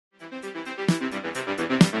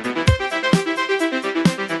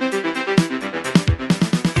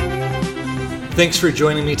Thanks for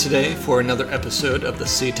joining me today for another episode of the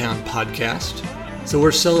Seatown Podcast. So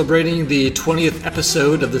we're celebrating the 20th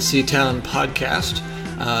episode of the Seatown Podcast.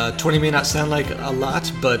 20 may not sound like a lot,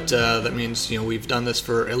 but that means we've done this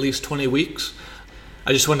for at least 20 weeks.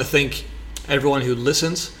 I just want to thank everyone who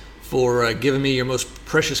listens for giving me your most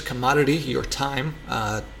precious commodity, your time.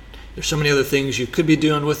 There's so many other things you could be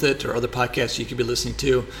doing with it or other podcasts you could be listening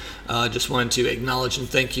to. Just wanted to acknowledge and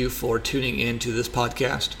thank you for tuning in to this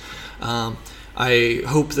podcast. I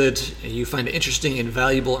hope that you find it interesting and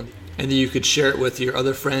valuable and that you could share it with your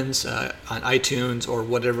other friends on iTunes or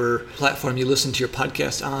whatever platform you listen to your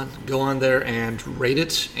podcast on. Go on there and rate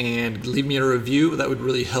it and leave me a review. That would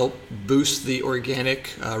really help boost the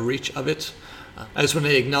organic reach of it. I just want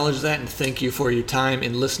to acknowledge that and thank you for your time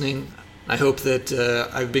in listening. I hope that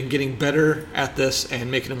I've been getting better at this and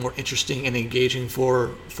making it more interesting and engaging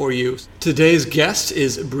for you. Today's guest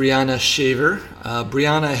is Brianna Shaver.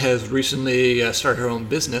 Brianna has recently started her own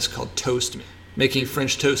business called Toste, making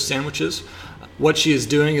French toast sandwiches. What she is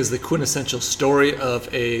doing is the quintessential story of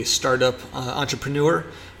a startup entrepreneur.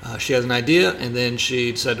 She has an idea and then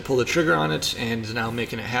she decided to pull the trigger on it and is now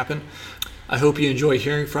making it happen. I hope you enjoy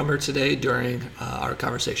hearing from her today during our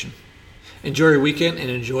conversation. Enjoy your weekend and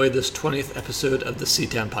enjoy this 20th episode of the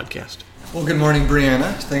Seatown Podcast. Well, good morning,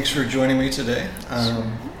 Brianna. Thanks for joining me today.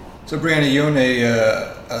 So, Brianna, you own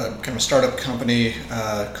a kind of startup company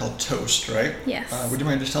called Toste, right? Yes. Would you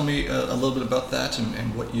mind just tell me a little bit about that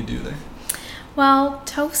and what you do there? Well,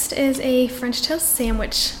 Toste is a French toast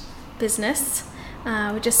sandwich business.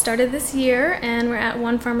 We just started this year, and we're at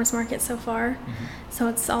one farmer's market so far. Mm-hmm. So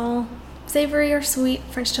it's all savory or sweet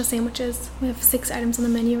French toast sandwiches. We have 6 items on the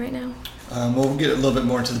menu right now. We'll get a little bit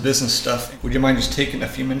more into the business stuff. Would you mind just taking a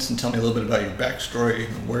few minutes and tell me a little bit about your backstory?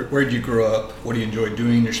 Where did you grow up? What do you enjoy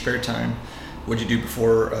doing in your spare time? What did you do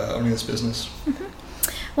before owning this business? Mm-hmm.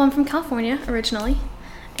 Well, I'm from California originally,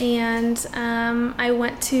 and I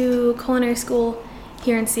went to culinary school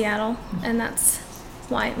here in Seattle, and that's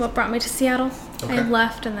what brought me to Seattle. Okay. I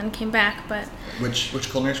left and then came back, but which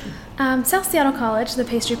culinary school? South Seattle College, the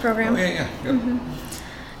pastry program. Oh yeah. Yep. Mm-hmm.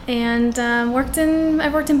 And I've worked in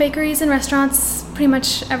bakeries and restaurants pretty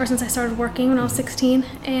much ever since I started working when I was 16,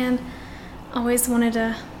 and always wanted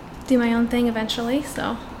to do my own thing eventually,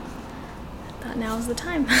 so I thought now is the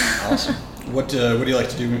time. Awesome. What do you like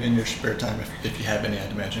to do in your spare time, if you have any? I'd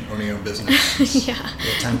imagine owning your own business. Yeah,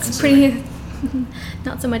 it's pretty,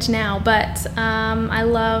 not so much now, but I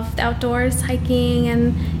love the outdoors, hiking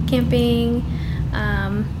and camping.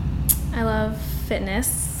 I love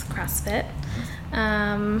fitness, CrossFit.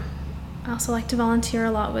 I also like to volunteer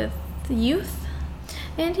a lot with the youth,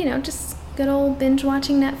 and just good old binge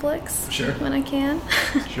watching Netflix. Sure. When I can.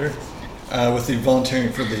 Sure. With the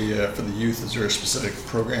volunteering for the youth, is there a specific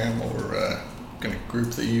program or kind of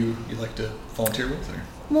group that you like to volunteer with? Or?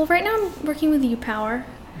 Well, right now I'm working with U Power,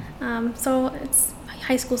 so it's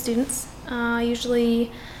high school students,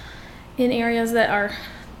 usually in areas that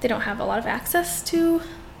they don't have a lot of access to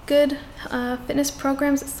good fitness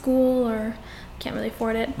programs at school or can't really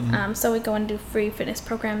afford it. Mm-hmm. So we go and do free fitness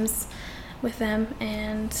programs with them,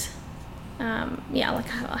 and like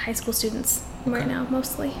high school students right now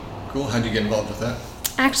mostly. Cool. How did you get involved with that?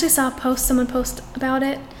 I actually saw someone post about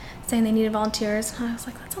it saying they needed volunteers. I was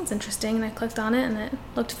like, that sounds interesting, and I clicked on it and it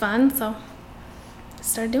looked fun, so I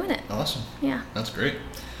started doing it. Awesome. Yeah. That's great.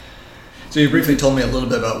 So you briefly told me a little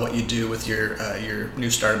bit about what you do with your new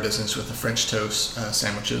startup business with the French toast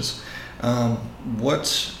sandwiches. How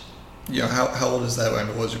old is that?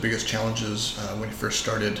 What was your biggest challenges when you first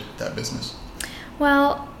started that business?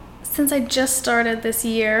 Well, since I just started this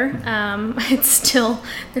year, there's still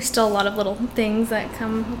a lot of little things that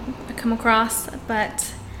come across,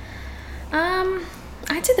 but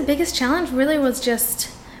I'd say the biggest challenge really was just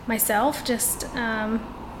myself,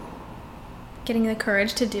 getting the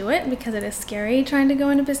courage to do it, because it is scary trying to go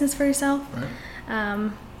into business for yourself.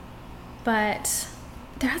 Right. But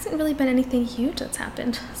there hasn't really been anything huge that's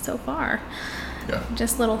happened so far. Yeah.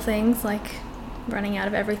 Just little things like running out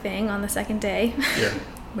of everything on the second day. Yeah.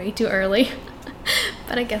 Way too early.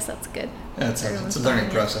 But I guess that's good. Yeah, it's a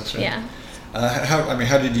learning process, right? Yeah.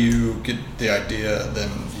 How did you get the idea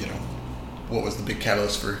then, what was the big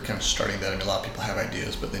catalyst for kind of starting that? I mean, a lot of people have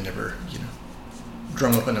ideas, but they never,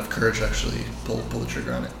 drum up enough courage to actually pull the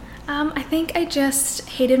trigger on it. I think I just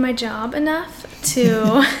hated my job enough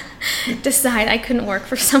to decide I couldn't work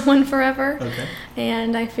for someone forever. Okay.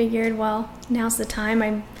 And I figured, well, now's the time.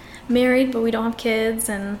 I'm married, but we don't have kids,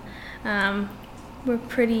 and we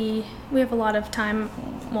have a lot of time.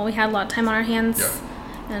 Well, we had a lot of time on our hands. Yeah.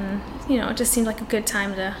 And, it just seemed like a good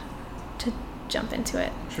time to jump into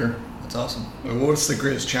it. Sure. That's awesome. What's the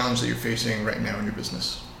greatest challenge that you're facing right now in your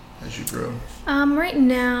business as you grow? Right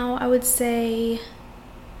now, I would say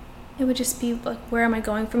it would just be like, where am I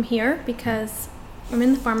going from here? Because I'm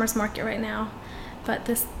in the farmer's market right now, but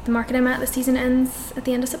the market I'm at, the season ends at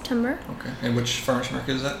the end of September. Okay. And which farmer's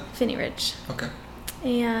market is that? Finney Ridge. Okay.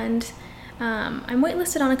 And I'm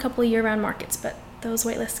waitlisted on a couple of year-round markets, but those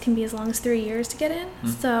waitlists can be as long as 3 years to get in.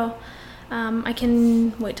 So I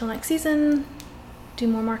can wait till next season, do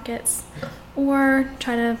more markets, or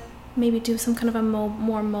try to maybe do some kind of a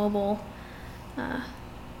more mobile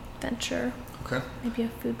venture. Okay. Maybe a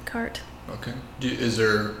food cart. Okay. Is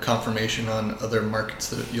there confirmation on other markets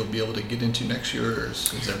that you'll be able to get into next year, or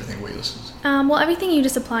is everything waitlisted? Well, everything you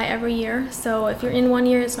just apply every year. So if you're in one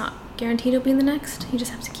year, it's not guaranteed you'll be in the next. You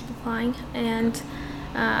just have to keep applying, and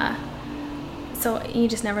so you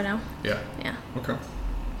just never know. Yeah. Yeah. Okay.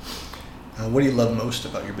 What do you love most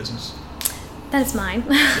about your business? That is mine.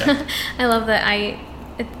 Yeah. I love that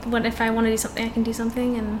if I want to do something, I can do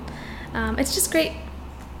something, and it's just great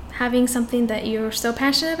having something that you're so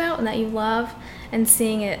passionate about and that you love, and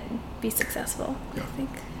seeing it be successful. Yeah. I think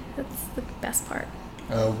that's the best part.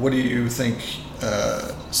 What do you think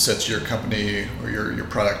sets your company or your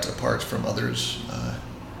product apart from others?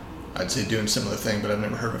 I'd say doing a similar thing, but I've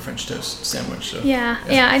never heard of a French toast sandwich. So, yeah,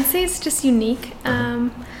 I'd say it's just unique.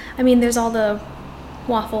 I mean, there's all the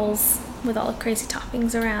waffles with all the crazy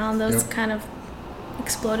toppings around. Those kind of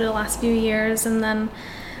exploded the last few years, and then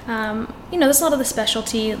there's a lot of the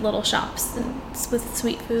specialty little shops with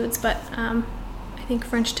sweet foods, but I think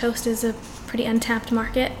French toast is a pretty untapped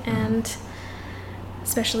market, and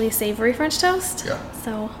especially savory French toast. Yeah.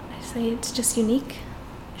 So I say it's just unique.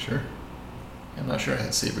 Sure. I'm not sure I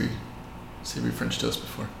had savory French toast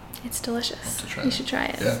before. It's delicious. You should try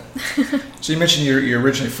it. Yeah. So you mentioned you're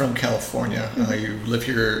originally from California. You live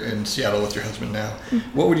here in Seattle with your husband now.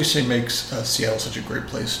 What would you say makes Seattle such a great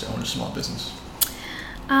place to own a small business?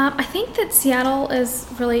 I think that Seattle is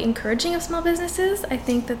really encouraging of small businesses. I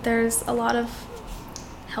think that there's a lot of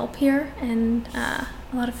help here, and a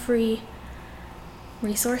lot of free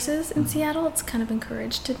resources in Seattle. It's kind of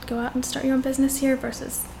encouraged to go out and start your own business here,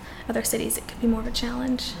 versus other cities it could be more of a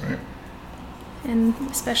challenge. Right. And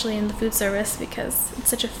especially in the food service, because it's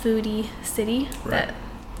such a foodie city that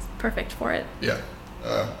it's perfect for it. Yeah.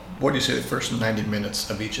 What do you say the first 90 minutes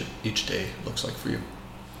of each day looks like for you?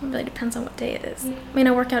 It really depends on what day it is. I mean,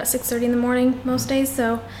 I work out at 6:30 in the morning most days,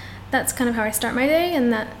 so that's kind of how I start my day,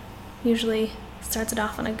 and that usually starts it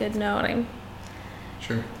off on a good note.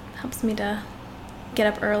 Sure. Helps me to get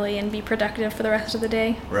up early and be productive for the rest of the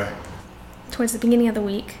day. Right. Towards the beginning of the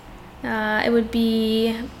week, it would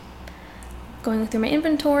be going through my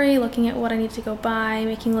inventory, looking at what I need to go buy,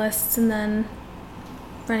 making lists, and then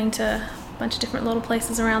running to a bunch of different little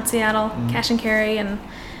places around Seattle, cash and carry, and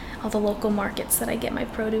all the local markets that I get my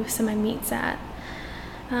produce and my meats at.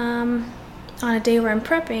 On a day where I'm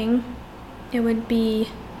prepping, it would be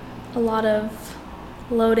a lot of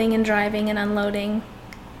loading and driving and unloading,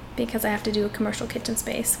 because I have to do a commercial kitchen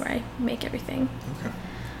space where I make everything. Okay.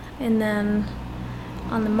 And then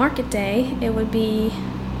on the market day, it would be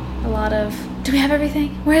a lot of, do we have everything?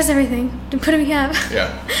 Where's everything? What do we have?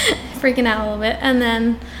 Yeah. Freaking out a little bit. And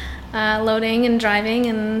then loading and driving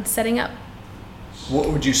and setting up.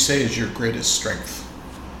 What would you say is your greatest strength?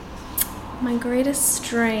 My greatest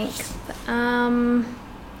strength?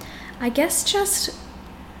 I guess just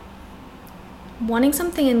wanting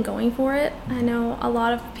something and going for it. I know a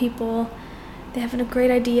lot of people, they have a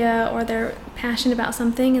great idea or they're passionate about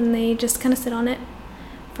something and they just kind of sit on it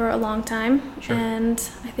for a long time. Sure. And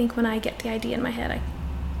I think when I get the idea in my head,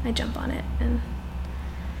 I jump on it. And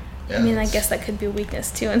I mean, I guess that could be a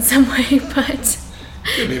weakness too in some way, but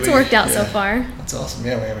it's worked out so far. That's awesome.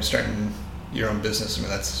 Yeah, when you're starting your own business, I mean,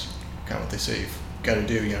 that's kind of what they say you've got to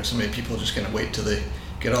do. You know, so many people are just going to wait till they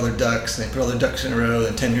get all their ducks, and they put all their ducks in a row,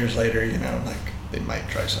 and 10 years later, you know, like they might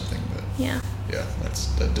try something, but yeah,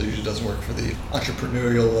 that usually doesn't work for the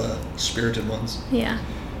entrepreneurial, spirited ones. Yeah.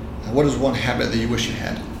 What is one habit that you wish you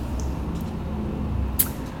had?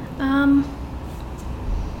 I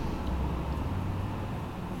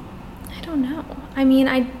don't know. I mean,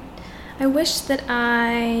 I wish that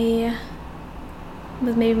I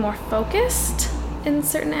was maybe more focused in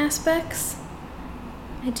certain aspects.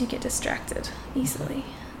 I do get distracted easily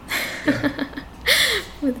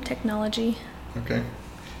with technology. Okay.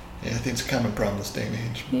 Yeah, I think it's a common problem this day and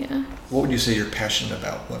age. Yeah. What would you say you're passionate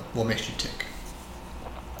about? What makes you tick?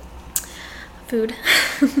 Food.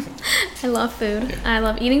 I love food. Yeah. I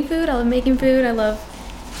love eating food. I love making food. I love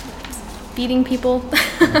feeding people.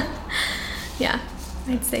 Yeah,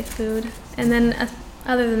 I'd say food. And then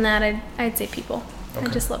other than that, I'd say people. I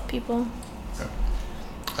just love people. Okay.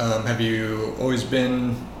 Have you always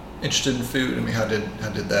been interested in food? I mean, how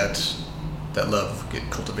did that love get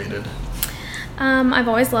cultivated? I've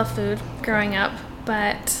always loved food growing up,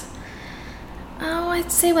 but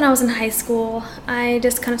I'd say when I was in high school, I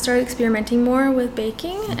just kind of started experimenting more with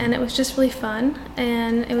baking, and it was just really fun,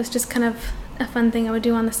 and it was just kind of a fun thing I would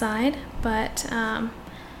do on the side. But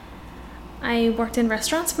I worked in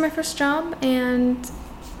restaurants for my first job, and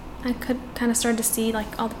I could kind of start to see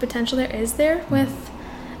like all the potential there is there with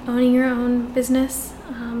owning your own business,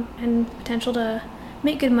 and potential to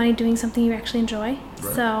make good money doing something you actually enjoy.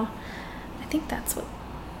 Right. So I think that's what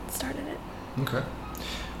started it. Okay.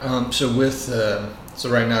 So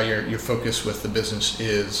right now your focus with the business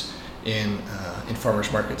is in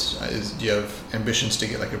farmers markets. Do you have ambitions to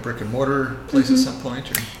get like a brick and mortar place at some point?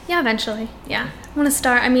 Or? Yeah, eventually. Yeah, I want to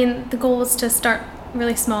start. I mean, the goal is to start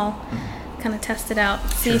really small, kind of test it out,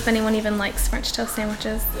 see if anyone even likes French toast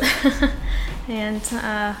sandwiches, and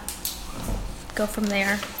go from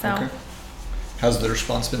there. So. Okay. How's the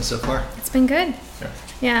response been so far? It's been good.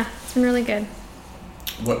 Yeah, it's been really good.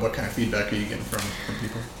 What kind of feedback are you getting from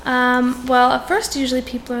people? Well, at first, usually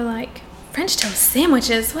people are like, French toast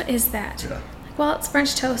sandwiches, what is that? Yeah. Like, well, it's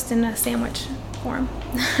French toast in a sandwich form.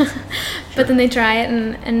 But then they try it,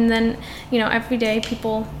 and then, every day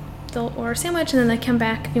they'll order a sandwich, and then they come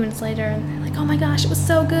back a few minutes later, and they're like, oh my gosh, it was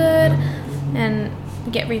so good. And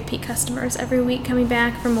we get repeat customers every week coming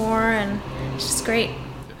back for more, and it's just great.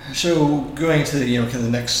 So going to kind of the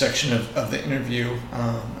next section of the interview,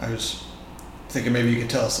 I was thinking maybe you could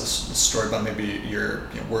tell us a story about maybe your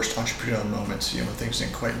worst entrepreneurial moments, when things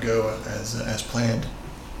didn't quite go as planned.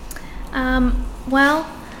 Well,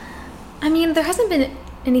 I mean, there hasn't been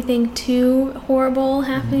anything too horrible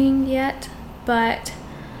happening yet, but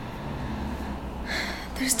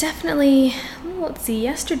there's definitely, let's see,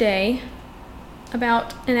 yesterday,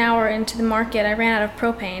 about an hour into the market, I ran out of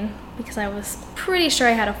propane because I was pretty sure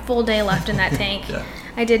I had a full day left in that tank. Yeah.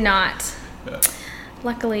 I did not. Yeah.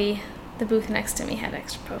 Luckily, the booth next to me had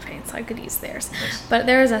extra propane, so I could use theirs. Nice. But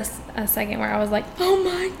there was a second where I was like, oh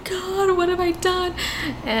my God, what have I done?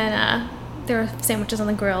 And there were sandwiches on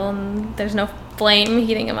the grill, and there's no flame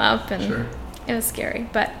heating them up, and it was scary.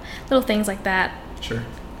 But little things like that. Sure.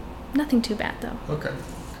 Nothing too bad, though. Okay.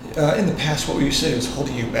 In the past, what would you say was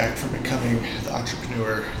holding you back from becoming the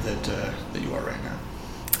entrepreneur that you are right now?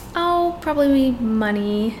 Oh, probably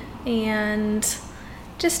money and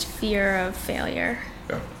just fear of failure.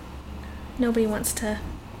 Yeah. Nobody wants to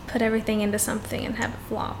put everything into something and have it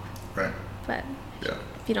flop. Right. But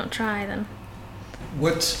if you don't try, then...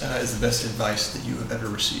 What is the best advice that you have ever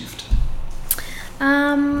received?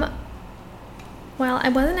 Well, I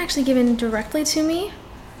wasn't actually given directly to me. It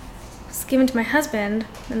was given to my husband,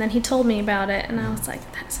 and then he told me about it, and I was like,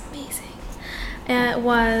 that's amazing. And it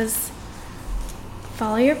was,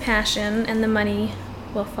 follow your passion, and the money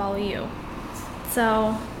will follow you.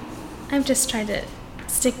 So I've just tried to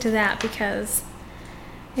stick to that because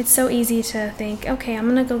it's so easy to think, okay, I'm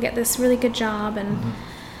going to go get this really good job and,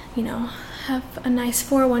 have a nice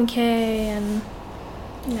 401k and,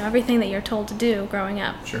 everything that you're told to do growing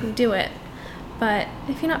up. Sure. You do it. But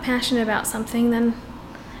if you're not passionate about something, then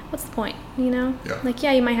what's the point, Yeah. Like,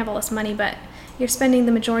 you might have all this money, but you're spending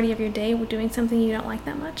the majority of your day doing something you don't like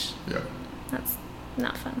that much. Yeah. That's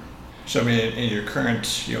not fun. So, I mean, in your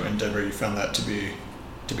current, endeavor, you found that to be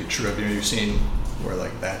true of you. You've seen where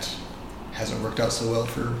like that hasn't worked out so well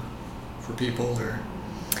for people, or?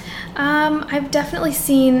 I've definitely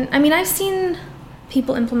seen. I mean, I've seen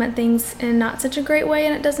people implement things in not such a great way,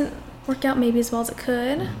 and it doesn't work out maybe as well as it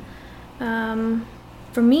could.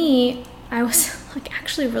 For me, I was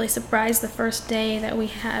actually really surprised the first day that we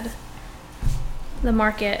had the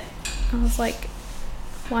market. I was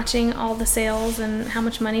watching all the sales and how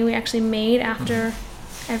much money we actually made after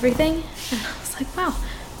everything, and I was like, wow.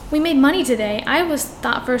 We made money today. I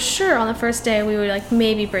thought for sure on the first day we would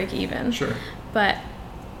maybe break even. Sure. But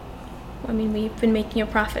I mean, we've been making a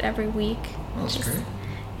profit every week. Oh, that's great.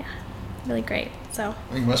 Yeah, really great. So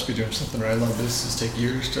you must be doing something right. A lot of businesses take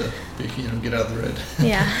years to get out of the red.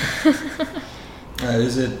 Yeah.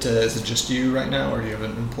 Is it just you right now, or do you have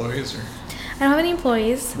employees? Or? I don't have any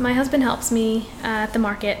employees. My husband helps me at the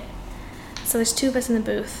market, so there's 2 of us in the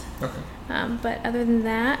booth. Okay. But other than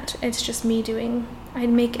that, it's just me doing. I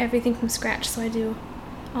make everything from scratch, so I do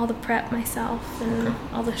all the prep myself and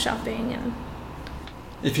all the shopping. And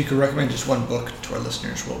if you could recommend just one book to our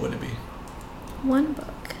listeners, what would it be? One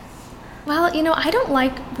book. Well, I don't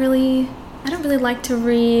really like to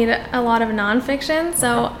read a lot of nonfiction,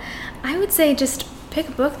 so I would say just pick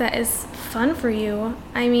a book that is fun for you.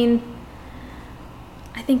 I mean,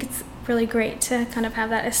 I think really great to kind of have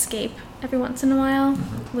that escape every once in a while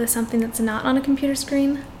with something that's not on a computer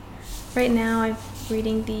screen. Right now I'm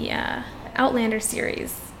reading the Outlander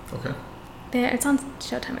series. Okay. It's on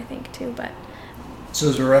Showtime, I think, too. But so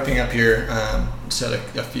as we're wrapping up here, set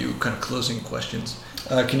a few kind of closing questions.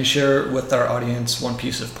 Can you share with our audience one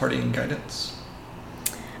piece of partying guidance?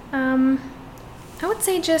 I would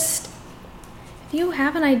say just, if you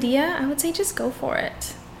have an idea, I would say just go for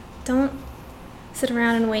it. Don't sit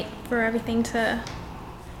around and wait for everything to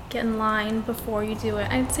get in line before you do it.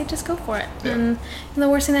 I'd say just go for it. Yeah. And the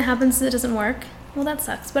worst thing that happens is it doesn't work. Well, that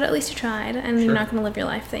sucks, but at least you tried, and Sure. you're not going to live your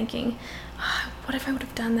life thinking, what if I would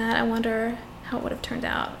have done that? I wonder how it would have turned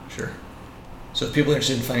out. Sure. So if people are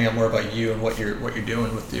interested in finding out more about you and what you're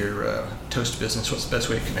doing with your Toste business, what's the best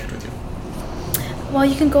way to connect with you? Well,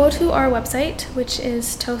 you can go to our website, which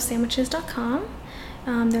is toastsandwiches.com.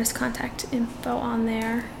 There's contact info on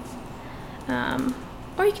there.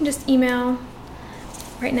 Or you can just email.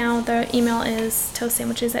 Right now, the email is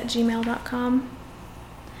toastsandwiches@gmail.com.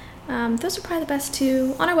 Those are probably the best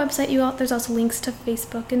two. On our website, there's also links to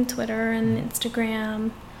Facebook and Twitter and Instagram.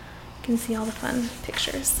 You can see all the fun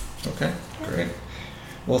pictures. Okay, great.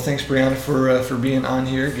 Well, thanks, Brianna, for being on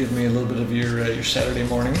here, giving me a little bit of your Saturday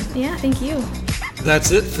morning. Yeah, thank you.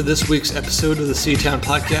 That's it for this week's episode of the Seatown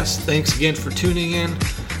Podcast. Thanks again for tuning in.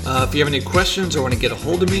 If you have any questions or want to get a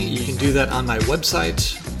hold of me, you can do that on my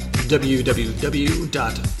website,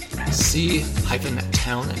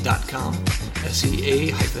 www.sea-town.com,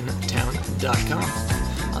 sea-town.com.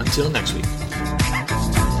 Until next week.